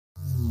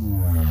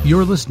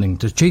You're listening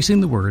to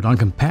Chasing the Word on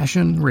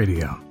Compassion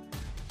Radio.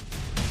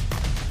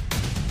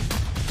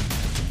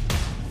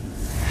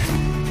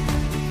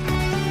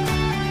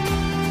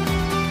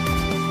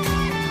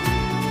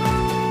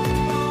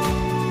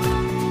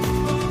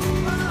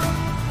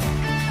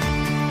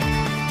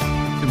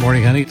 Good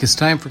morning, honey. It's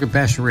time for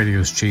Compassion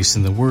Radio's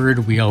Chasing the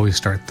Word. We always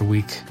start the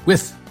week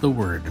with the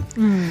Word.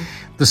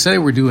 The study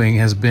we're doing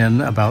has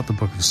been about the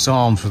book of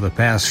Psalms for the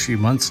past few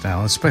months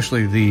now,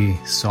 especially the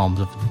Psalms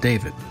of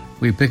David.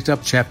 We picked up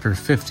chapter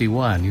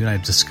 51. You and I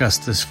have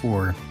discussed this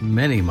for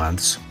many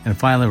months. And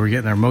finally, we're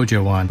getting our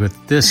mojo on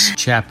with this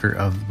chapter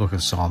of the book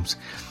of Psalms.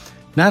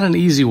 Not an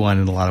easy one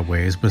in a lot of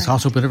ways, but it's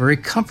also been a very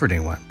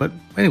comforting one. But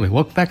anyway,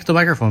 welcome back to the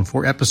microphone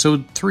for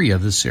episode 3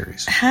 of this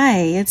series. Hi,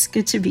 it's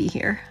good to be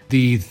here.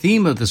 The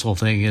theme of this whole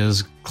thing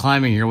is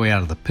climbing your way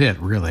out of the pit,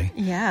 really.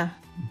 Yeah.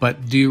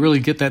 But do you really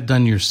get that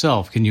done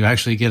yourself? Can you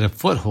actually get a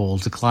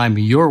foothold to climb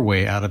your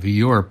way out of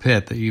your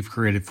pit that you've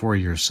created for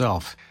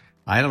yourself?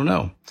 I don't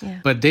know. Yeah.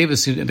 But David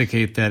seems to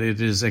indicate that it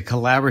is a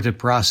collaborative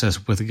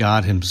process with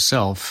God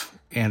himself,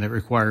 and it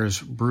requires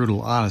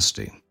brutal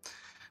honesty.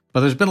 But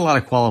there's been a lot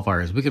of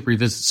qualifiers. We could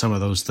revisit some of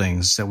those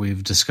things that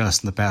we've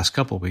discussed in the past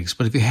couple of weeks.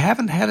 But if you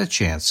haven't had a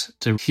chance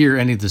to hear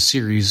any of the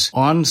series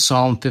on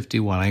Psalm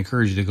 51, I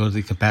encourage you to go to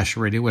the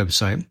Compassion Radio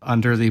website.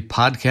 Under the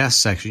podcast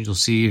section, you'll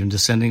see in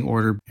descending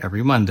order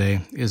every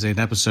Monday is an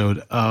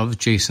episode of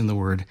Chasing the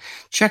Word.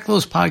 Check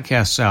those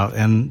podcasts out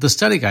and the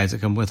study guides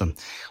that come with them.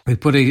 We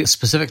put a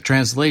specific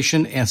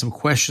translation and some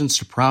questions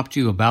to prompt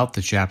you about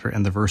the chapter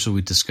and the verses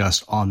we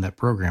discussed on that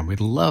program. We'd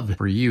love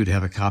for you to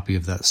have a copy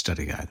of that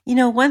study guide. You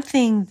know, one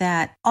thing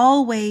that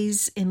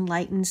always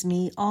enlightens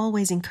me,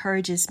 always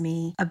encourages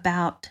me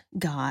about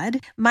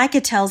God, Micah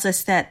tells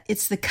us that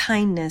it's the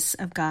kindness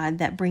of God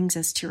that brings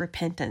us to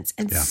repentance.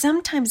 And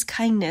sometimes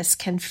kindness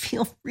can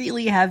feel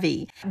really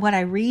heavy. What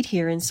I read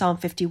here in Psalm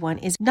 51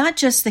 is not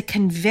just the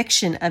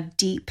conviction of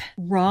deep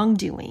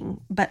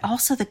wrongdoing, but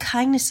also the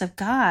kindness of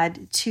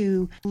God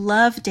to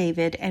love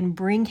David and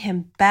bring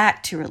him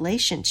back to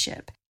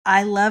relationship.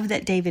 I love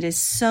that David is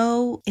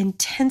so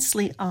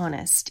intensely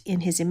honest in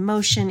his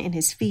emotion, in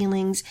his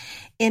feelings,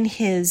 in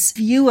his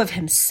view of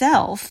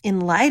himself in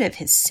light of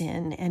his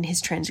sin and his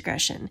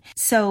transgression.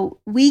 So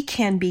we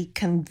can be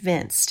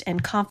convinced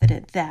and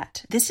confident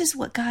that this is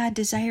what God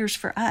desires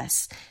for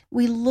us.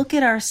 We look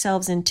at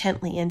ourselves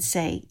intently and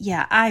say,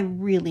 yeah, I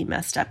really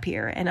messed up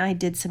here and I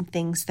did some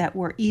things that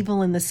were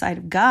evil in the sight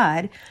of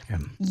God.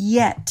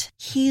 Yet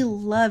he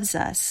loves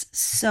us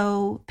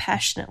so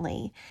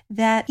passionately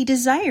that he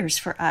desires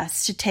for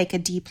us to take a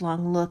deep,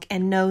 long look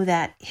and know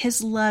that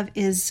his love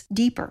is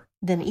deeper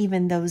than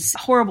even those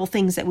horrible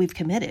things that we've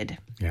committed.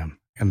 Yeah,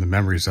 and the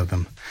memories of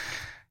them.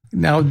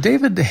 Now,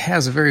 David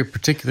has a very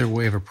particular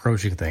way of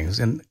approaching things,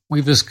 and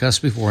we've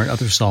discussed before in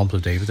other Psalms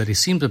of David that he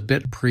seemed a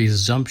bit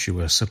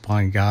presumptuous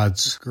upon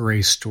God's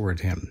grace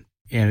toward him.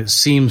 And it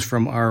seems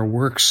from our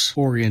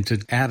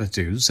works-oriented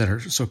attitudes that are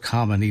so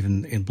common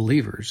even in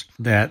believers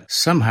that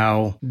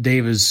somehow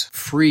David's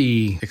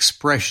free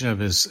expression of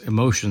his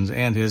emotions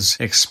and his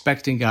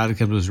expecting God to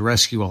come to his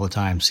rescue all the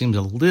time seems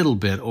a little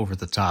bit over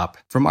the top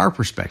from our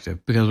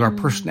perspective because our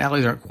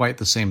personalities aren't quite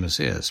the same as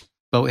his.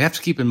 But we have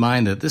to keep in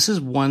mind that this is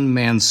one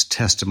man's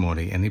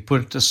testimony, and he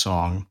put it to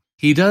song.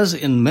 He does,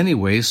 in many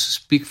ways,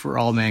 speak for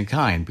all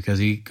mankind because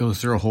he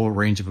goes through a whole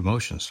range of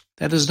emotions.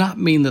 That does not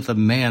mean that the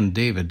man,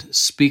 David,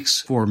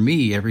 speaks for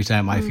me every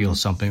time I feel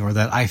something or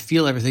that I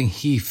feel everything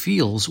he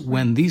feels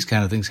when these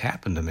kind of things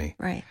happen to me.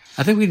 Right.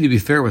 I think we need to be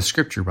fair with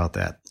Scripture about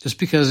that. Just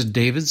because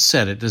David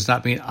said it does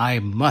not mean I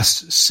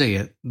must say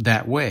it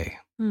that way.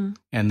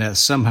 And that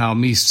somehow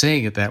me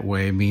saying it that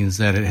way means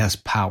that it has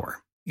power.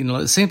 You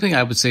know, the same thing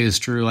I would say is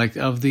true like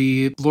of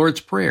the Lord's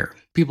Prayer.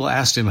 People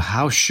asked him,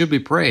 how should we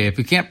pray? If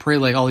we can't pray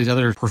like all these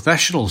other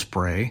professionals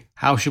pray,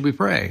 how should we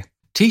pray?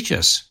 Teach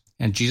us.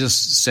 And Jesus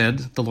said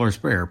the Lord's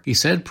Prayer. He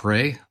said,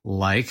 pray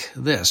like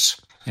this.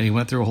 And he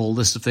went through a whole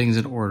list of things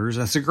in orders.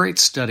 That's a great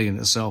study in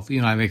itself.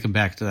 You know, I may come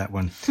back to that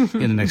one in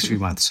the next few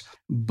months.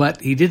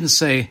 But he didn't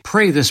say,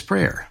 pray this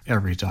prayer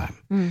every time.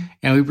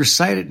 And we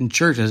recite it in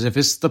church as if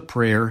it's the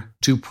prayer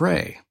to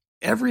pray.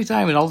 Every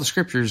time in all the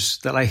scriptures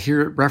that I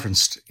hear it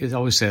referenced, it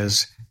always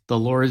says, the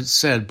Lord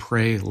said,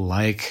 pray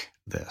like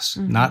this,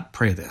 not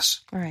pray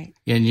this. Right.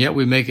 And yet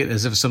we make it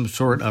as if some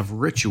sort of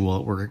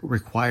ritual we're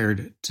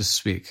required to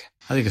speak.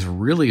 I think it's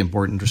really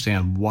important to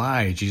understand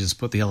why Jesus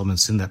put the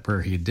elements in that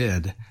prayer he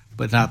did,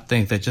 but not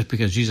think that just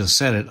because Jesus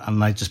said it, I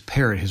might just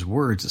parrot his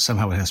words, that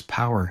somehow it has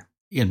power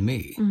in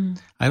me.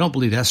 I don't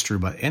believe that's true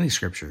about any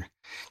scripture.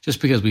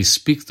 Just because we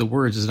speak the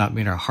words does not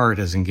mean our heart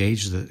has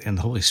engaged it and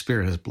the Holy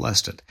Spirit has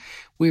blessed it.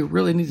 We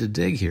really need to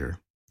dig here.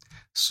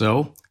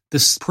 So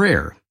this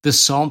prayer, this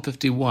Psalm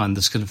 51,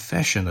 this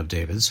confession of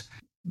David's,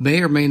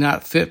 may or may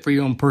not fit for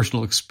your own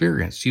personal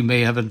experience. You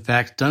may have, in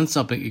fact, done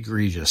something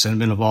egregious and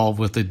been involved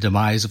with the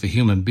demise of a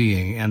human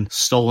being and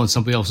stolen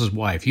somebody else's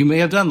wife. You may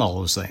have done all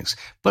those things,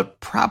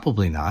 but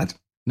probably not.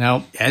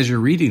 Now, as you're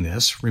reading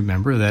this,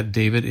 remember that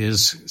David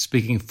is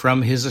speaking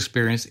from his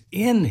experience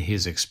in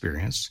his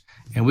experience,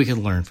 and we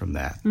can learn from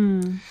that.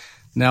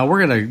 Now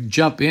we're going to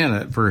jump in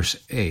at verse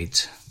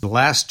 8. The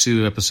last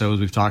 2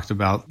 episodes we've talked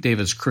about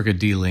David's crooked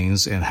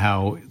dealings and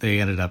how they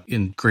ended up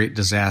in great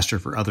disaster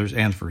for others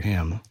and for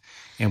him.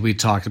 And we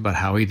talked about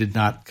how he did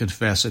not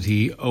confess that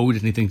he owed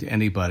anything to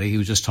anybody. He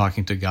was just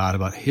talking to God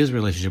about his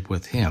relationship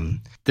with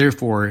him.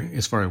 Therefore,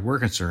 as far as we're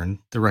concerned,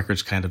 the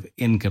record's kind of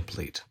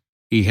incomplete.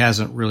 He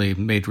hasn't really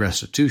made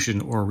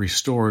restitution or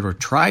restored or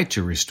tried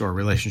to restore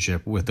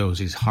relationship with those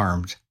he's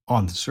harmed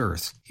on this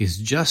earth. He's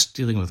just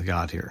dealing with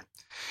God here,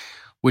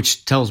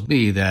 which tells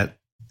me that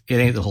it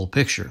ain't the whole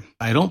picture.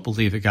 I don't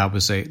believe that God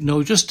would say,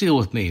 no, just deal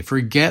with me.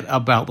 Forget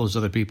about those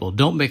other people.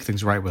 Don't make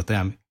things right with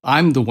them.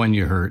 I'm the one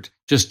you hurt.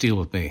 Just deal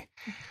with me.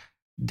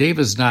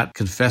 David's not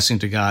confessing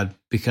to God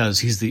because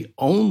he's the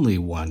only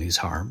one he's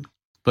harmed,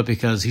 but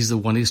because he's the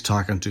one he's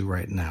talking to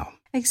right now.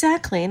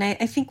 Exactly. And I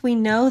think we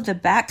know the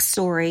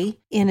backstory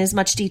in as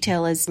much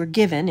detail as we're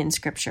given in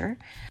Scripture.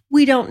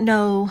 We don't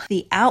know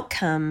the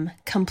outcome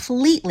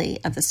completely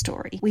of the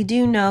story. We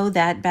do know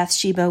that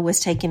Bathsheba was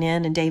taken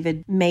in and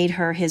David made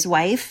her his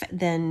wife.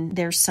 Then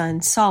their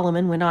son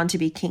Solomon went on to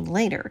be king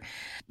later.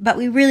 But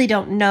we really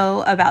don't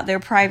know about their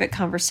private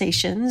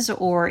conversations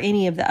or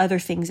any of the other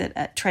things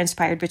that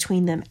transpired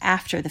between them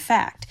after the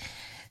fact.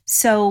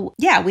 So,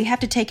 yeah, we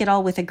have to take it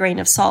all with a grain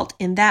of salt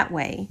in that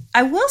way.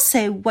 I will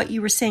say what you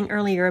were saying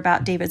earlier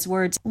about David's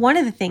words. One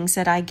of the things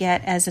that I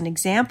get as an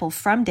example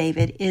from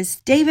David is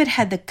David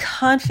had the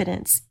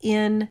confidence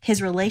in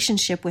his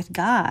relationship with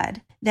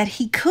God that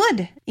he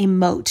could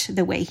emote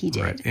the way he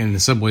did. Right. And in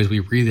some ways,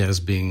 we read that as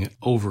being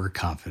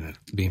overconfident,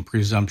 being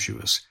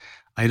presumptuous.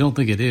 I don't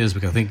think it is,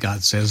 because I think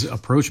God says,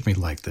 approach me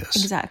like this.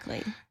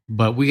 Exactly.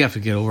 But we have to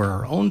get over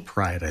our own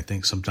pride, I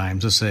think,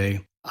 sometimes to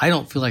say, I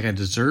don't feel like I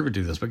deserve to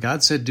do this, but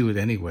God said do it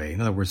anyway.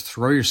 In other words,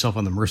 throw yourself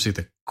on the mercy of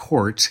the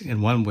court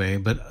in one way,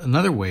 but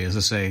another way is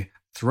to say,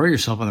 throw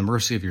yourself on the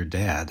mercy of your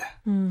dad.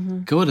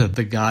 Mm-hmm. Go to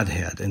the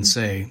Godhead and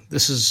say,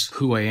 this is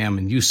who I am,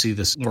 and you see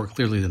this more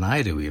clearly than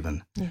I do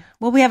even. Yeah.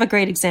 Well, we have a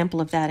great example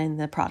of that in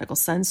the prodigal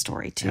son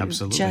story, too.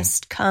 Absolutely.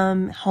 Just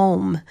come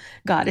home,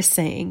 God is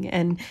saying,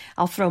 and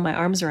I'll throw my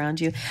arms around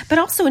you. But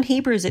also in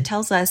Hebrews, it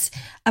tells us,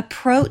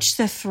 approach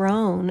the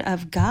throne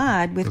of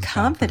God with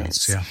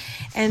confidence. Yeah.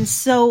 And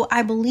so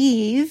I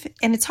believe,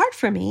 and it's hard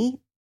for me,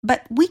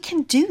 but we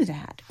can do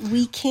that.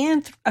 We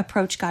can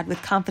approach God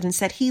with confidence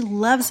that He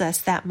loves us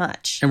that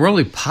much. And we're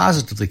only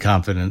positively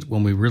confident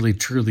when we really,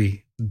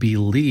 truly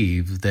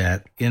believe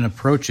that in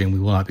approaching, we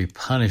will not be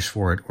punished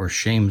for it or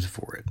shamed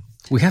for it.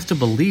 We have to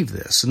believe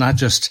this, not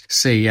just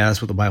say, yeah,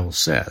 that's what the Bible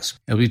says.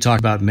 As we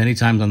talked about many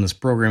times on this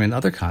program in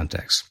other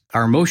contexts,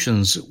 our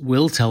emotions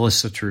will tell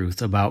us the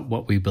truth about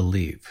what we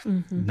believe.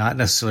 Mm-hmm. Not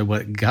necessarily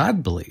what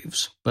God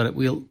believes, but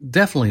we'll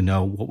definitely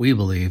know what we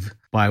believe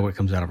by what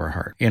comes out of our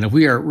heart. And if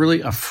we are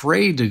really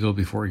afraid to go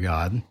before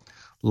God,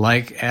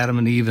 like Adam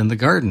and Eve in the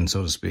garden,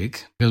 so to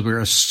speak, because we're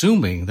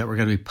assuming that we're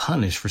going to be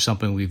punished for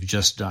something we've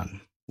just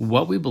done,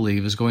 what we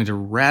believe is going to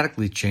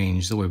radically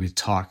change the way we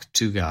talk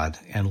to God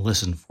and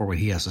listen for what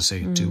He has to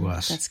say to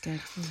us. That's good.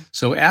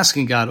 So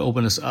asking God to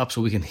open us up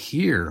so we can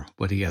hear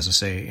what He has to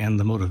say and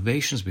the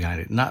motivations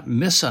behind it, not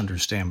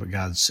misunderstand what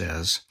God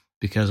says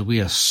because we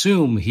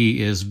assume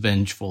He is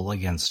vengeful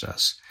against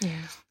us. Yeah.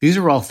 These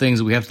are all things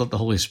that we have to let the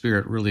Holy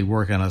Spirit really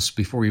work on us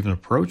before we even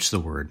approach the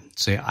Word.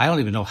 Say, I don't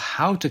even know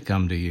how to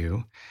come to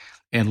you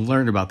and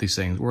learn about these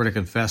things, or to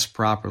confess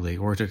properly,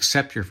 or to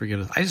accept your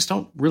forgiveness. I just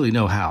don't really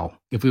know how.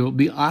 If we will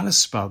be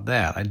honest about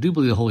that, I do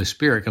believe the Holy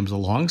Spirit comes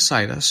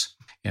alongside us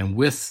and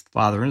with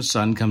Father and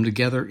Son come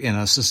together in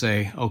us to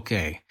say,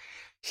 okay,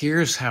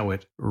 here's how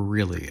it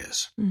really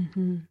is.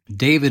 Mm-hmm.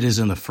 David is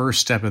in the first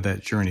step of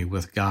that journey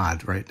with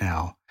God right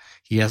now.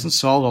 He hasn't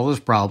solved all his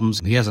problems.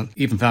 He hasn't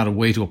even found a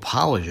way to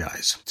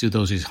apologize to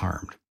those he's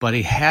harmed. But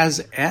he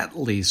has at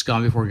least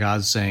gone before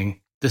God saying,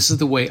 this is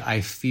the way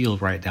I feel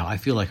right now. I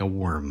feel like a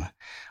worm.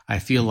 I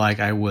feel like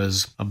I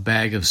was a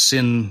bag of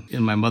sin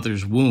in my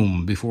mother's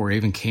womb before I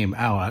even came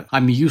out.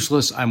 I'm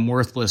useless. I'm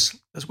worthless.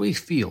 That's what he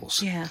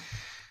feels. Yeah.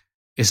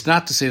 It's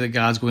not to say that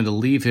God's going to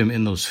leave him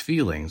in those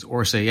feelings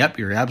or say, yep,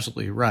 you're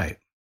absolutely right.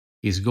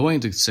 He's going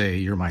to say,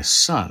 you're my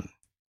son.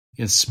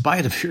 In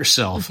spite of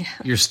yourself,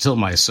 You're still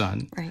my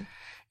son. Right.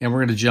 And we're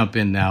going to jump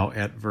in now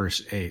at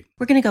verse 8.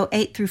 We're going to go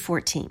 8 through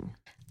 14.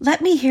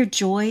 Let me hear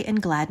joy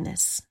and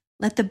gladness.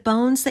 Let the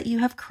bones that you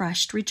have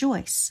crushed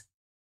rejoice.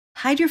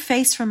 Hide your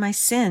face from my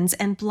sins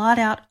and blot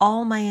out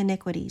all my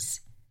iniquities.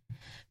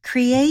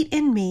 Create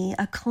in me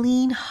a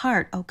clean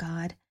heart, O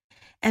God,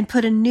 and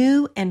put a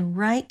new and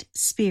right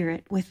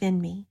spirit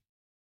within me.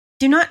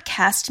 Do not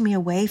cast me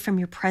away from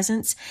your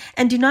presence,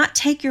 and do not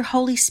take your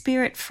Holy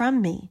Spirit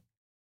from me.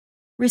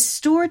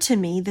 Restore to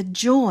me the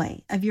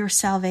joy of your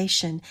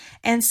salvation,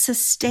 and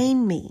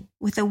sustain me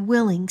with a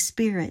willing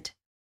spirit.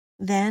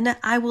 Then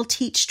I will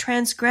teach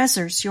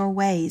transgressors your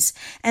ways,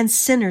 and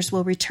sinners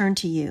will return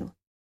to you.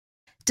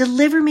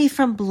 Deliver me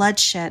from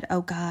bloodshed,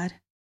 O God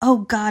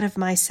of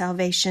my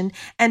salvation,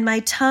 and my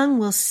tongue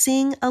will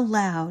sing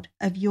aloud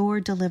of your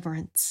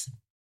deliverance.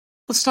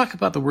 Let's talk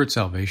about the word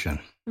salvation.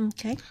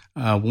 Okay.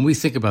 When we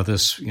think about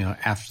this,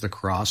 after the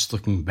cross,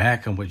 looking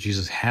back on what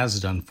Jesus has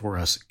done for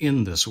us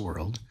in this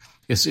world,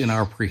 it's in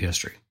our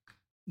prehistory.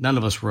 None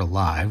of us were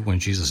alive when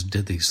Jesus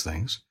did these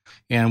things,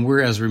 and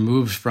we're as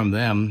removed from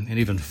them and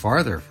even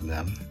farther from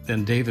them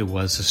than David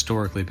was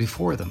historically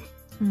before them.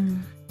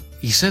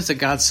 He says that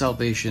God's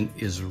salvation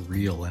is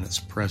real and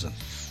it's present.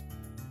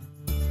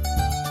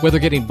 Whether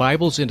getting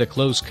Bibles into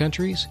closed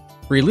countries,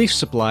 relief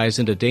supplies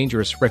into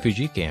dangerous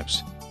refugee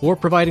camps, or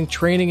providing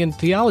training and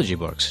theology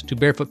books to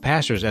barefoot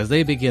pastors as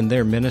they begin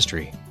their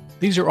ministry,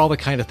 these are all the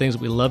kind of things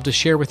that we love to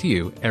share with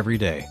you every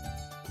day.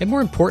 And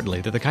more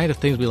importantly, they're the kind of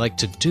things we like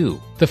to do.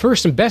 The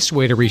first and best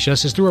way to reach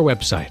us is through our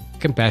website,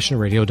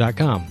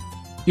 CompassionRadio.com.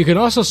 You can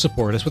also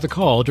support us with a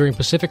call during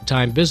Pacific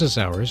Time business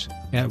hours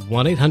at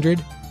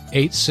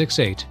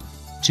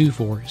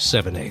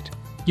 1-800-868-2478.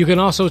 You can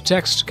also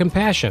text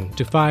Compassion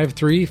to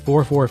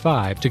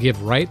 53445 to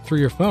give right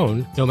through your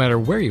phone, no matter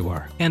where you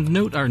are. And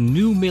note our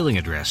new mailing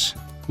address,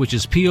 which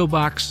is P.O.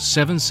 Box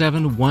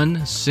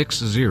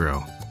 77160,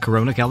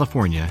 Corona,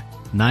 California,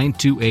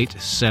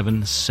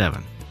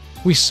 92877.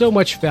 We so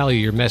much value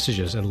your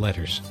messages and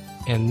letters.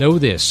 And know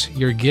this,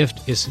 your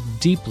gift is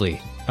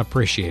deeply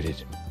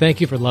appreciated. Thank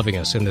you for loving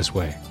us in this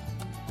way.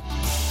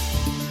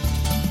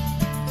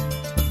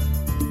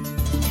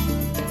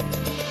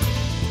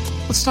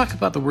 Let's talk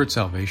about the word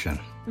salvation.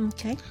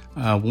 Okay.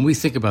 When we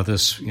think about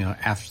this,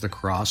 after the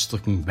cross,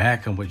 looking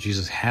back on what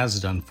Jesus has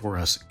done for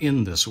us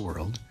in this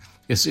world,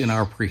 it's in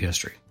our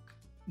prehistory.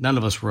 None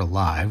of us were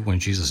alive when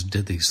Jesus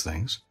did these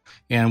things,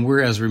 and we're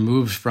as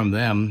removed from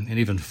them and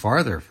even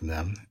farther from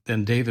them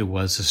than David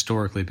was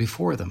historically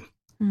before them.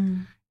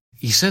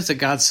 He says that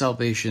God's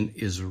salvation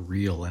is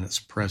real and it's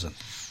present.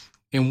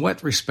 In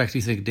what respect do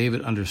you think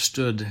David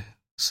understood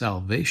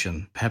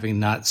salvation, having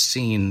not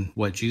seen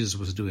what Jesus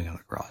was doing on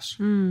the cross?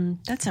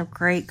 That's a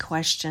great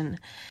question.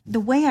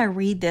 The way I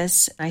read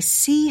this, I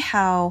see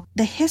how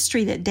the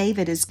history that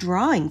David is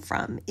drawing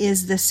from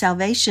is the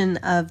salvation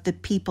of the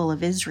people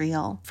of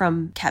Israel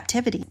from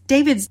captivity.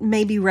 David's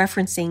maybe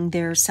referencing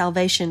their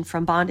salvation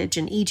from bondage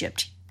in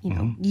Egypt,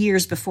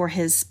 years before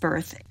his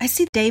birth. I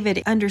see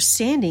David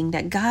understanding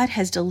that God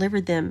has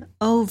delivered them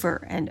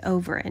over and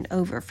over and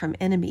over from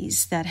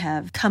enemies that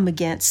have come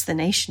against the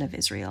nation of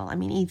Israel. I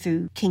mean,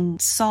 through King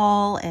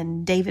Saul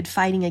and David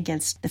fighting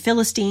against the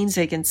Philistines,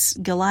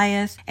 against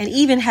Goliath, and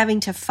even having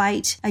to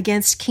fight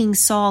against King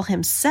Saul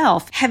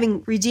himself,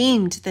 having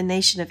redeemed the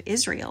nation of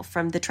Israel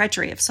from the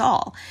treachery of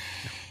Saul.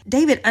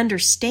 David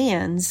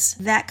understands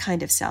that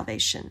kind of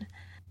salvation.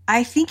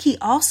 I think he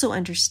also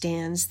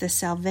understands the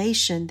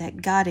salvation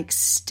that God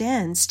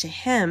extends to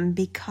him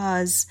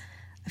because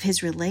of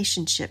his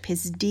relationship,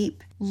 his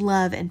deep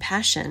love and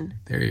passion.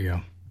 There you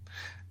go.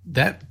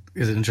 That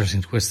is an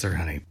interesting twist there,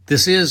 honey.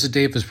 This is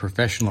David's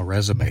professional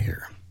resume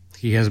here.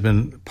 He has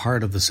been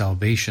part of the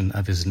salvation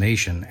of his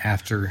nation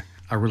after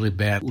a really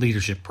bad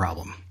leadership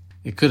problem.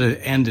 It could have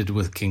ended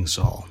with King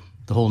Saul.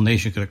 The whole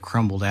nation could have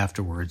crumbled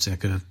afterwards, and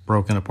it could have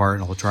broken apart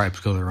and all the tribes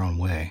go their own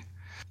way.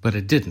 But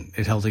it didn't.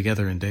 It held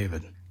together in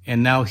David.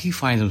 And now he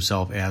finds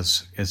himself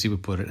as he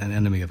would put it, an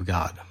enemy of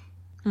God.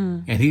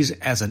 And he's,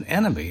 as an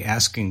enemy,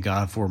 asking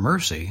God for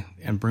mercy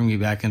and bring me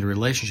back into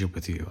relationship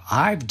with you.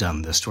 I've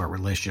done this to our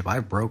relationship.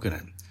 I've broken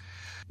it.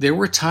 There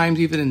were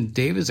times, even in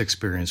David's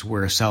experience,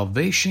 where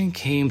salvation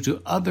came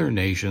to other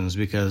nations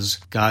because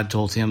God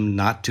told him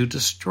not to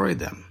destroy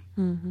them.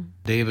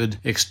 David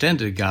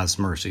extended God's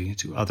mercy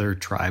to other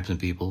tribes and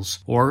peoples,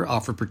 or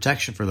offered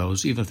protection for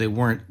those, even if they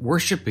weren't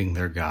worshiping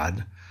their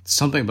God.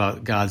 Something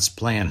about God's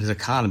plan, his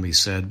economy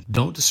said,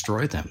 don't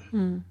destroy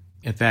them.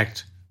 In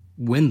fact,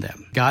 win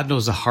them. God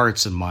knows the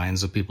hearts and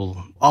minds of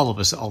people, all of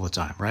us, all the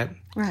time, right?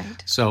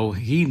 Right. So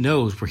he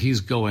knows where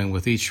he's going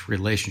with each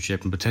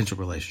relationship and potential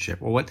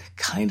relationship, or what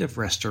kind of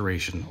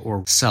restoration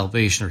or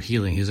salvation or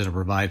healing he's going to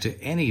provide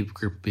to any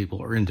group of people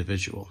or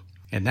individual.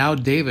 And now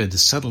David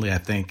is suddenly, I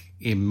think,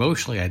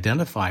 emotionally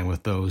identifying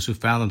with those who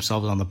found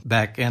themselves on the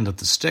back end of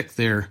the stick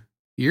there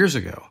years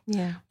ago,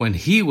 when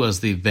he was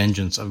the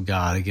vengeance of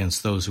God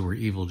against those who were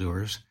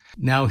evildoers.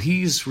 Now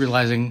he's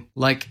realizing,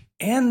 like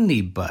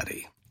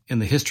anybody in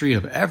the history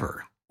of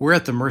ever, we're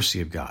at the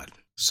mercy of God.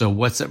 So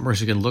what's that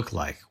mercy going to look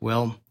like?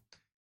 Well,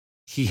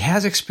 he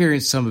has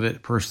experienced some of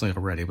it personally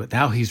already, but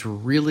now he's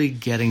really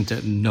getting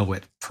to know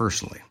it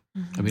personally.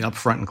 I mean, up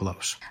front and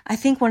close. I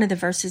think one of the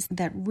verses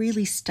that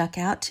really stuck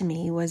out to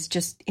me was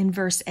just in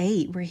verse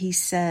 8, where he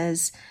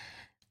says,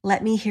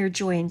 "Let me hear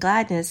joy and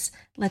gladness.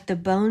 Let the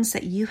bones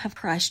that you have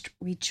crushed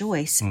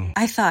rejoice."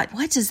 I thought,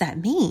 what does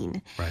that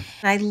mean? Right.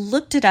 And I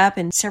looked it up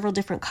in several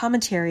different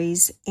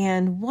commentaries,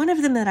 and one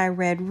of them that I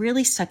read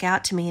really stuck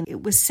out to me. And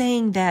it was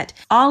saying that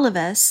all of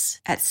us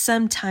at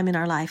some time in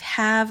our life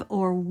have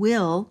or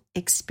will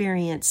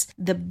experience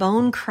the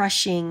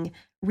bone-crushing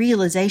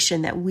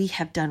realization that we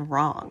have done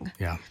wrong.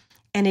 Yeah.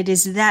 And it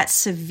is that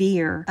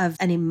severe of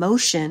an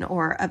emotion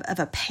or of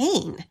a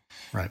pain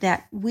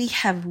that we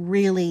have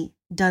really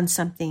done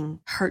something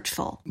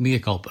hurtful. Mea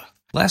culpa.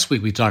 Last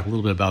week, we talked a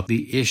little bit about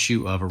the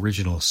issue of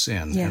original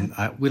sin. Yeah.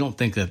 And we don't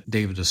think that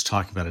David is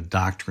talking about a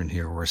doctrine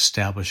here or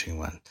establishing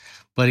one.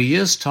 But he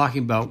is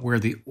talking about where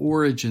the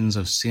origins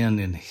of sin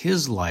in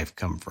his life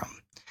come from.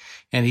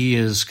 And he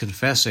is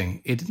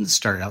confessing, it didn't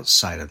start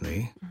outside of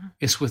me.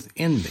 It's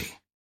within me.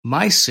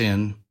 My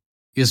sin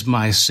is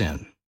my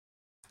sin.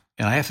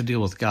 And I have to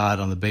deal with God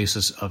on the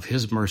basis of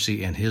his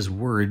mercy and his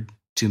word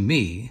to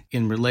me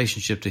in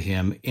relationship to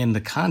him in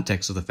the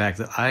context of the fact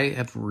that I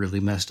have really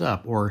messed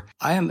up, or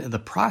I am in the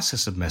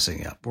process of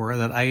messing up, or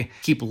that I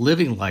keep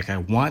living like I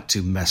want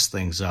to mess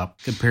things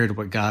up compared to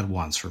what God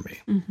wants for me.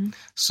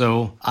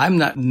 So I'm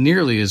not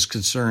nearly as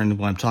concerned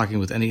when I'm talking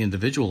with any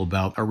individual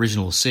about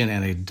original sin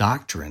and a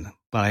doctrine,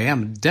 but I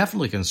am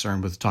definitely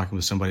concerned with talking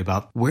with somebody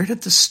about where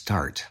did this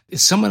start?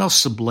 Is someone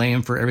else to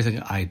blame for everything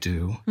I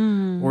do,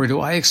 or do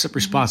I accept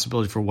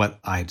responsibility for what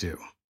I do?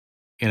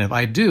 And if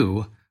I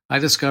do, I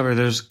discover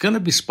there's going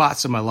to be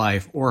spots in my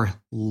life or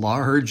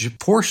large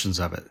portions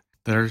of it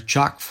that are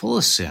chock full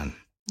of sin.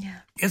 Yeah.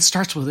 It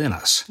starts within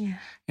us. Yeah.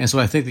 And so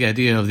I think the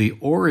idea of the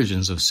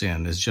origins of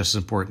sin is just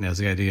as important as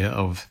the idea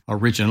of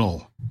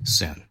original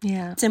sin.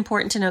 Yeah. It's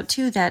important to note,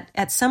 too, that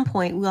at some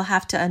point we'll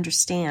have to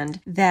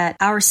understand that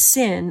our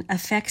sin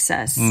affects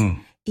us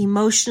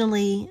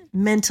emotionally,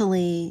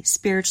 mentally,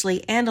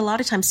 spiritually, and a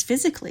lot of times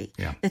physically.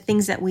 Yeah. The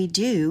things that we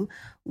do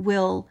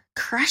will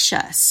crush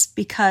us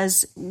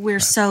because we're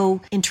so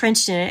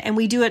entrenched in it, and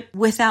we do it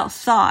without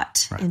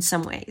thought in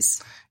some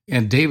ways.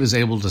 And Dave is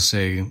able to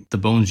say, the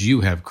bones you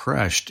have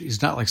crushed.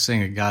 He's not like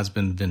saying that God's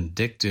been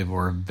vindictive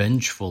or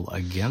vengeful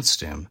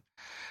against him.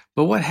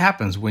 But what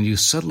happens when you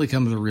suddenly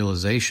come to the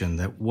realization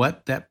that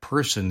what that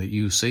person that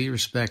you say you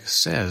respect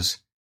says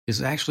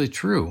is actually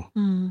true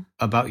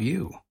about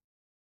you?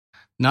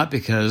 Not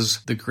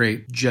because the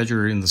great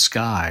judger in the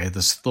sky,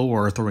 this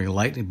Thor throwing a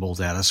lightning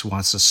bolt at us,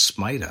 wants to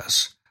smite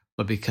us,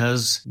 but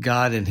because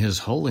God in his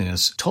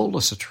holiness told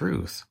us the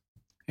truth,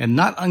 and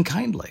not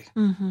unkindly,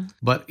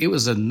 but it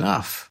was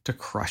enough to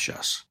crush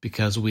us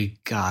because we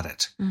got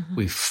it.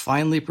 We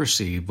finally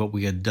perceived what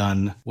we had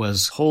done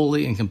was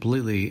wholly and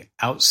completely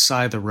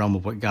outside the realm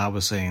of what God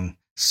was saying.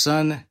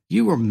 Son,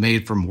 you were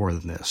made for more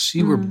than this.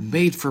 You were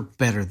made for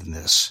better than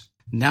this.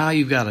 Now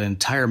you've got an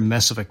entire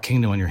mess of a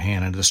kingdom on your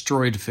hand, and a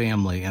destroyed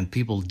family, and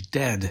people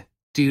dead.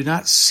 Do you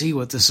not see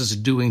what this is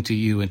doing to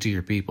you and to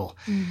your people?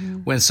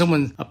 When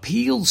someone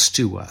appeals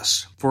to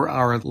us for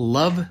our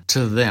love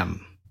to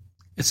them,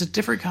 it's a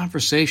different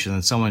conversation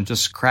than someone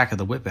just cracking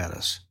the whip at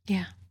us.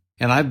 Yeah.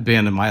 And I've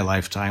been in my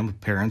lifetime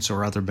with parents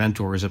or other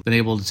mentors have been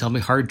able to tell me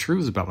hard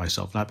truths about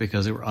myself, not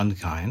because they were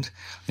unkind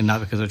and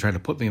not because they tried to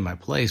put me in my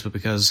place, but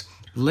because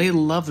they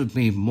loved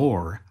me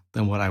more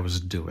than what I was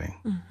doing.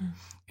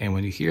 And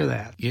when you hear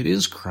that, it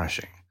is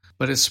crushing,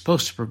 but it's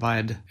supposed to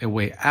provide a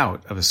way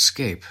out of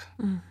escape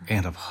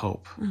and of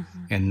hope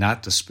and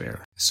not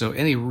despair. So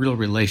any real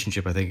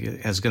relationship, I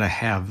think, is going to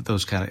have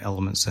those kind of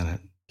elements in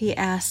it. He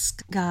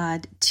asked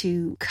God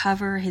to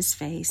cover his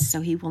face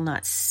so he will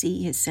not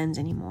see his sins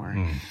anymore.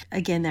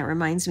 Again, that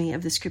reminds me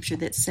of the scripture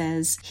that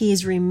says, he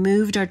has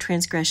removed our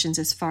transgressions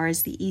as far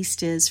as the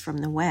east is from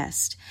the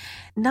west.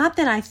 Not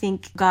that I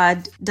think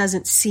God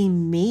doesn't see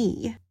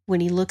me when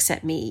he looks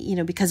at me,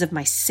 because of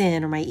my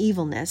sin or my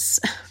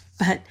evilness,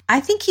 but I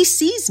think he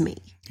sees me.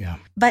 Yeah.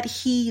 But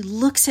he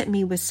looks at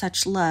me with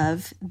such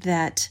love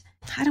that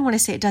I don't want to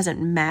say it doesn't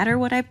matter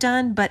what I've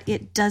done, but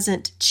it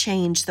doesn't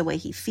change the way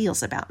he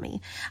feels about me.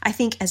 I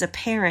think as a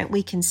parent,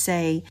 we can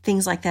say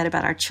things like that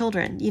about our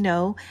children.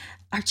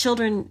 Our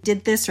children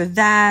did this or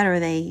that, or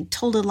they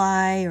told a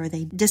lie, or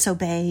they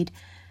disobeyed.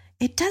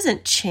 It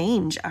doesn't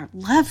change our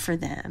love for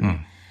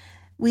them.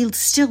 We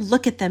still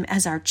look at them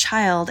as our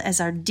child,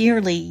 as our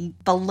dearly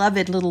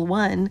beloved little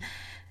one,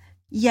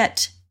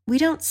 yet we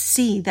don't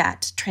see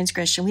that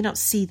transgression. We don't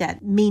see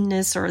that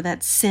meanness or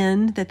that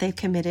sin that they've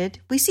committed.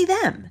 We see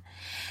them.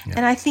 Yeah.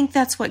 And I think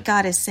that's what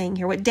God is saying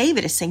here, what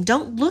David is saying.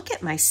 Don't look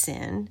at my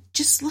sin.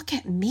 Just look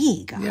at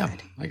me, God. Yeah,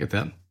 I get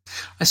that.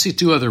 I see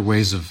two other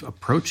ways of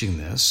approaching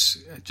this,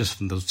 just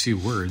from those few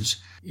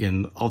words.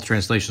 In all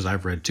translations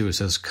I've read, too, it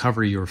says,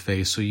 cover your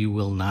face so you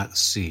will not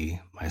see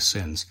my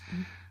sins.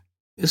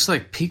 It's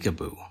like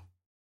peekaboo.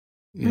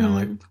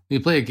 Like when you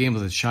play a game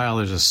with a child,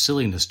 there's a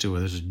silliness to it.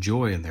 There's a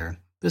joy in there.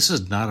 This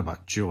is not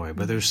about joy,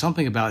 but there's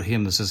something about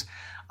him that says,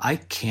 I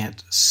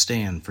can't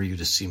stand for you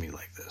to see me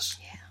like this.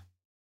 Yeah.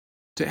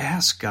 To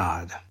ask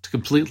God to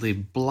completely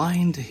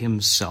blind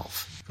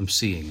himself from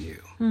seeing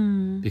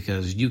you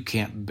because you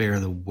can't bear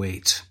the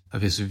weight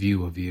of his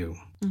view of you.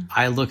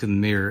 I look in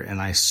the mirror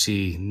and I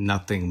see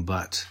nothing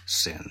but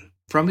sin.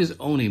 From his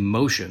own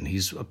emotion,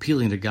 he's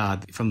appealing to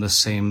God from the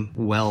same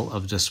well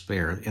of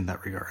despair in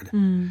that regard.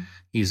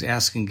 He's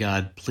asking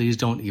God, please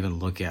don't even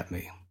look at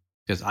me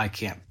because I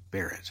can't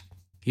bear it.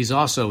 He's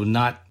also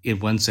not, in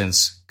one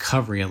sense,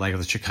 covering it like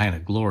the Shekinah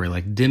glory,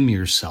 like dim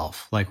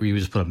yourself, like where you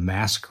just put a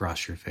mask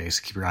across your face,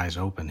 keep your eyes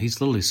open. He's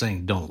literally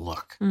saying, don't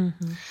look.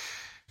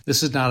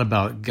 This is not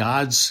about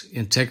God's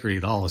integrity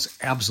at all. It's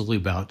absolutely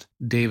about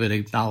David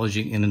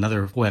acknowledging in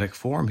another poetic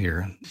form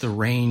here the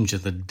range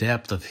and the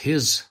depth of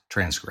his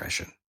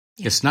transgression.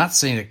 It's not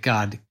saying that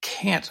God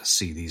can't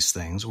see these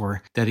things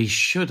or that he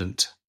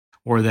shouldn't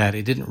or that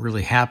it didn't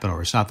really happen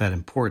or it's not that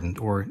important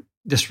or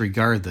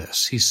disregard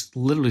this. He's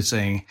literally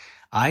saying,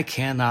 I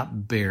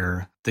cannot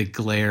bear the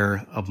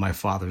glare of my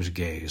Father's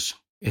gaze.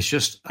 It's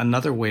just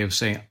another way of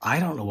saying, I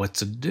don't know what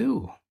to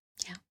do.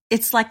 Yeah.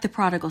 It's like the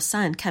prodigal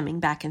son coming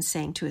back and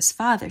saying to his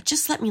father,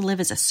 just let me live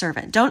as a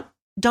servant. Don't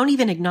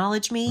even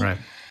acknowledge me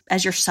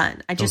as your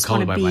son. I just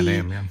want to be my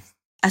name,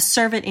 a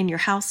servant in your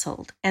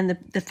household. And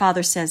the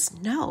father says,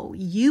 no,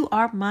 you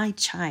are my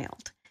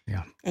child.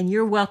 Yeah. And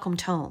you're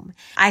welcomed home.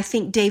 I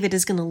think David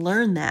is going to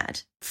learn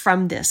that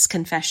from this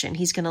confession.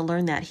 He's going to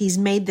learn that. He's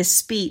made this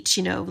speech,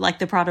 like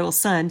the prodigal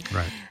son.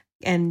 Right.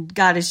 And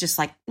God is just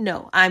like,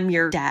 no, I'm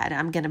your dad.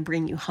 I'm going to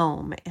bring you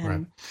home.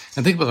 And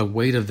think about the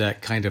weight of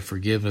that kind of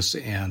forgiveness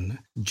and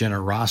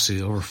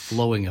generosity,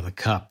 overflowing of the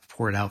cup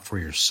poured out for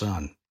your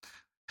son.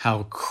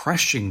 How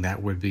crushing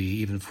that would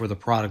be even for the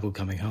prodigal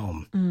coming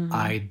home. Mm-hmm.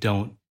 I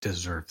don't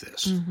deserve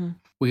this. Mm-hmm.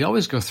 We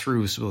always go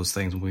through some of those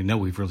things when we know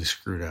we've really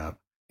screwed up.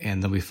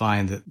 And then we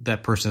find that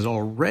that person has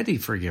already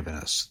forgiven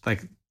us.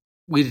 Like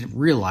we didn't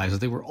realize that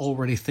they were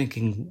already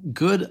thinking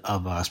good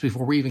of us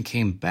before we even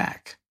came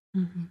back.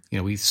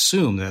 Mm-hmm. We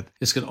assume that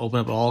it's going to open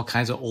up all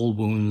kinds of old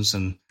wounds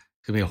and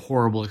it's going to be a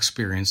horrible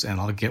experience and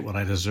I'll get what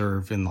I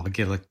deserve and I'll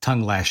get a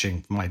tongue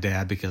lashing from my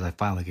dad because I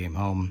finally came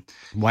home.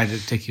 Why did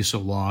it take you so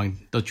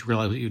long? Don't you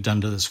realize what you've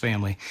done to this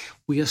family?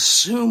 We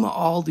assume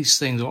all these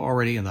things are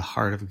already in the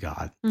heart of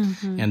God.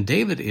 Mm-hmm. And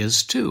David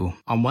is too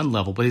on one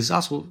level, but he's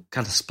also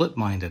kind of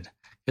split-minded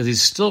because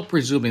he's still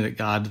presuming that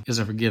God is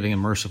a forgiving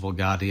and merciful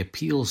God. He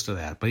appeals to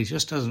that, but he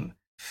just doesn't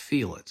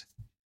feel it.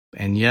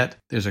 And yet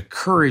there's a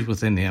courage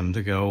within him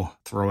to go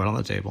throw it on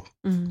the table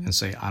and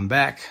say, I'm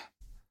back.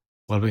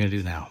 What are we going to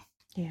do now?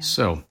 Yeah.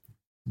 So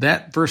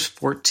that verse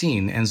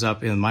 14 ends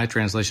up in my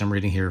translation. I'm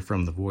reading here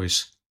from The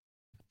Voice.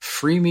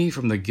 Free me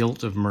from the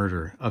guilt of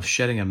murder, of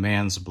shedding a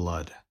man's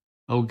blood.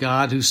 O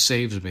God who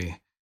saves me.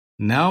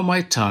 Now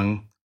my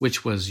tongue,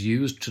 which was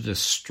used to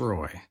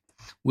destroy,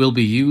 will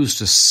be used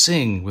to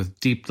sing with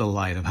deep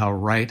delight of how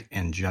right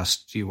and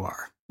just you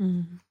are.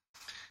 Mm-hmm.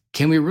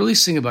 Can we really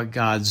sing about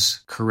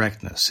God's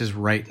correctness, his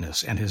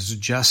rightness, and his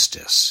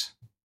justice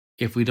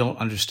if we don't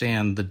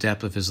understand the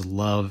depth of his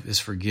love, his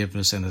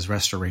forgiveness, and his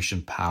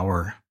restoration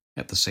power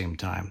at the same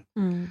time?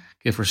 Mm.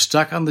 If we're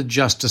stuck on the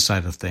justice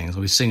side of things,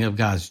 we sing of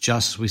God's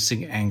justice, we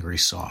sing angry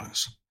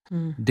songs.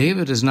 Mm.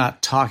 David is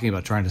not talking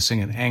about trying to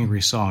sing an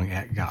angry song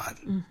at God.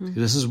 Mm-hmm.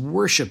 This is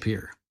worship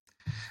here.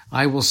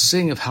 I will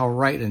sing of how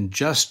right and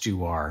just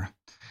you are,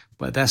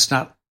 but that's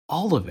not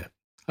all of it.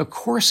 Of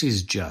course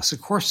he's just.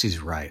 Of course he's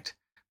right.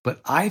 But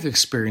I've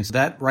experienced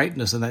that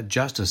rightness and that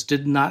justice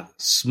did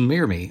not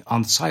smear me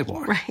on the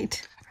sidewalk.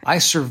 Right. I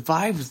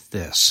survived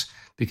this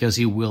because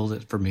he willed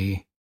it for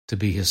me to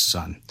be his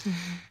son.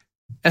 Mm-hmm.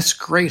 That's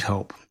great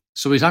hope.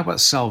 So we talk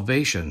about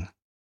salvation.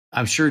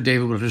 I'm sure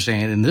David would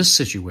understand in this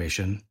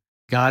situation,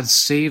 God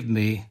saved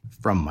me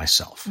from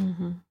myself.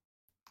 Mm-hmm.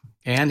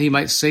 And he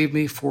might save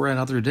me for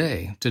another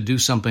day to do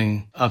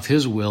something of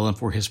his will and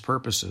for his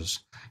purposes,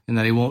 and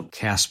that he won't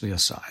cast me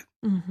aside.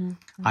 Mm-hmm.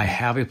 Mm-hmm. I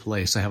have a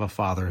place. I have a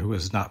Father who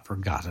has not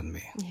forgotten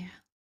me. Yeah.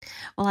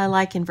 Well, I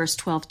like in verse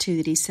 12, too,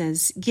 that he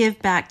says,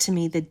 give back to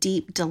me the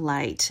deep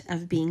delight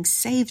of being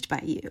saved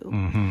by you,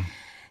 mm-hmm.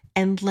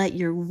 and let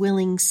your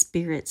willing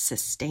spirit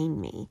sustain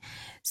me.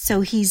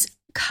 So he's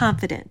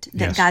confident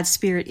that God's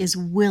Spirit is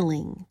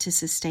willing to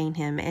sustain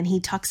him. And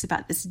he talks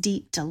about this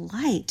deep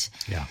delight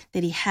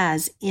that he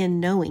has in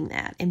knowing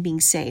that and being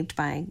saved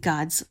by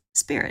God's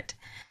Spirit.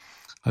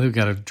 I think we've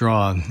got to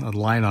draw a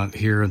line on it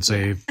here and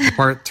say,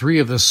 part 3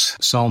 of this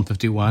Psalm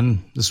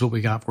 51, this is what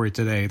we got for you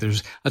today.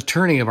 There's a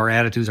turning of our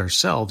attitudes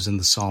ourselves in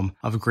the Psalm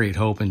of great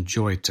hope and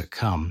joy to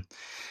come.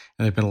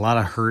 And there's been a lot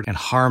of hurt and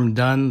harm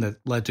done that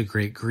led to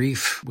great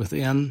grief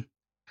within.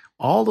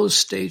 All those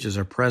stages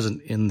are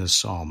present in this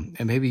psalm.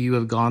 And maybe you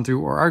have gone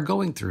through or are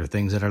going through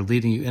things that are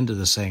leading you into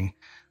this saying,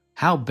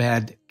 how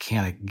bad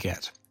can it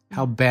get?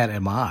 How bad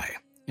am I?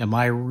 Am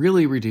I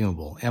really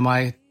redeemable? Am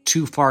I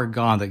too far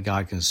gone that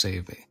God can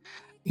save me?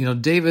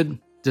 David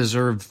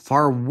deserved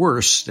far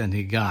worse than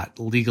he got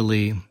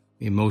legally,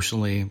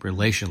 emotionally,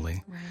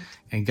 relationally. Right.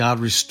 And God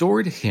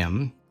restored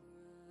him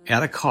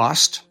at a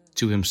cost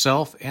to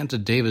himself and to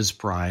David's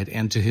pride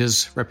and to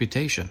his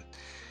reputation.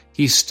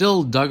 He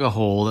still dug a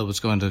hole that was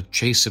going to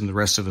chase him the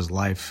rest of his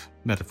life,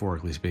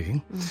 metaphorically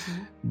speaking.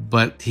 Mm-hmm.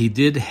 But he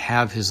did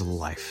have his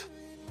life,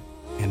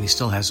 and he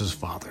still has his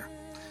Father.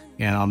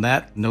 And on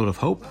that note of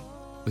hope,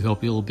 we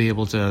hope you'll be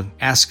able to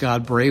ask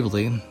God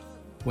bravely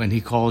when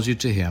he calls you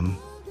to him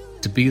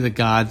to be the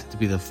God, to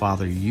be the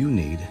Father you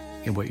need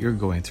in what you're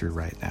going through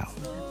right now.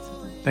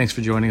 Thanks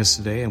for joining us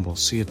today, and we'll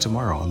see you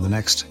tomorrow on the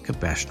next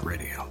Compassion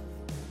Radio.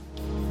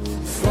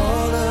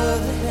 Oh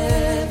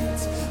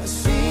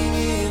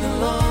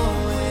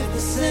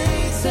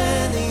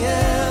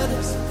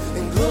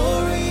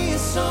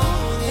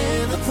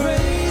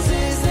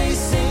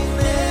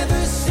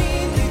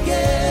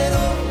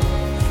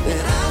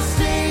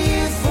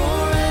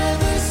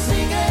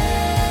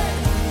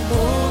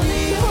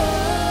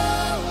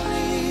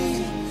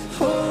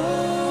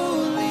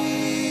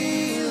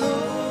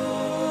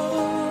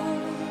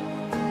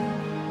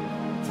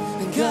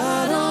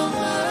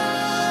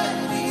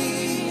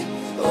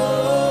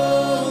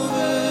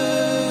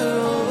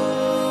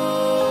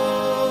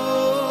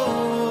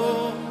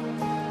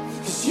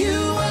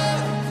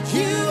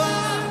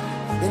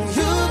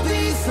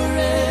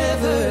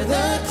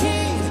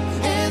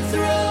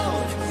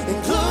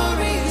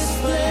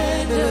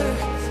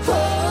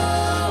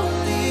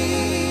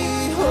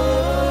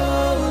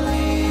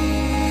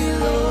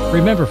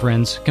Remember,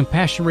 friends,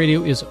 Compassion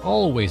Radio is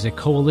always a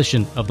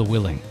coalition of the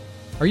willing.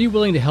 Are you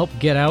willing to help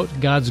get out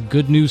God's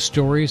good news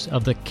stories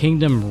of the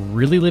kingdom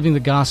really living the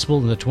gospel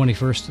in the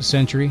 21st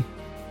century?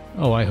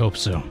 Oh, I hope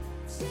so.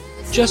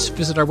 Just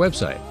visit our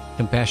website,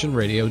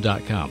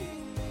 CompassionRadio.com,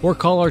 or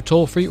call our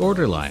toll-free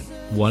order line,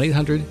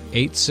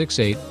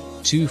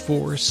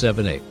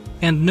 1-800-868-2478.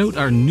 And note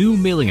our new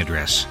mailing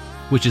address,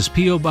 which is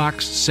P.O.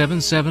 Box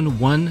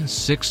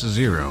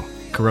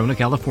 77160, Corona,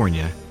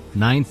 California,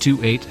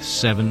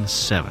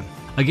 92877.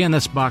 Again,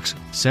 that's Box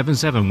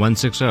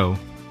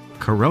 77160,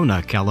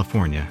 Corona,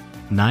 California,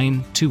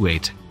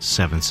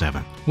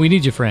 92877. We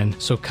need you, friend,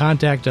 so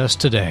contact us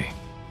today.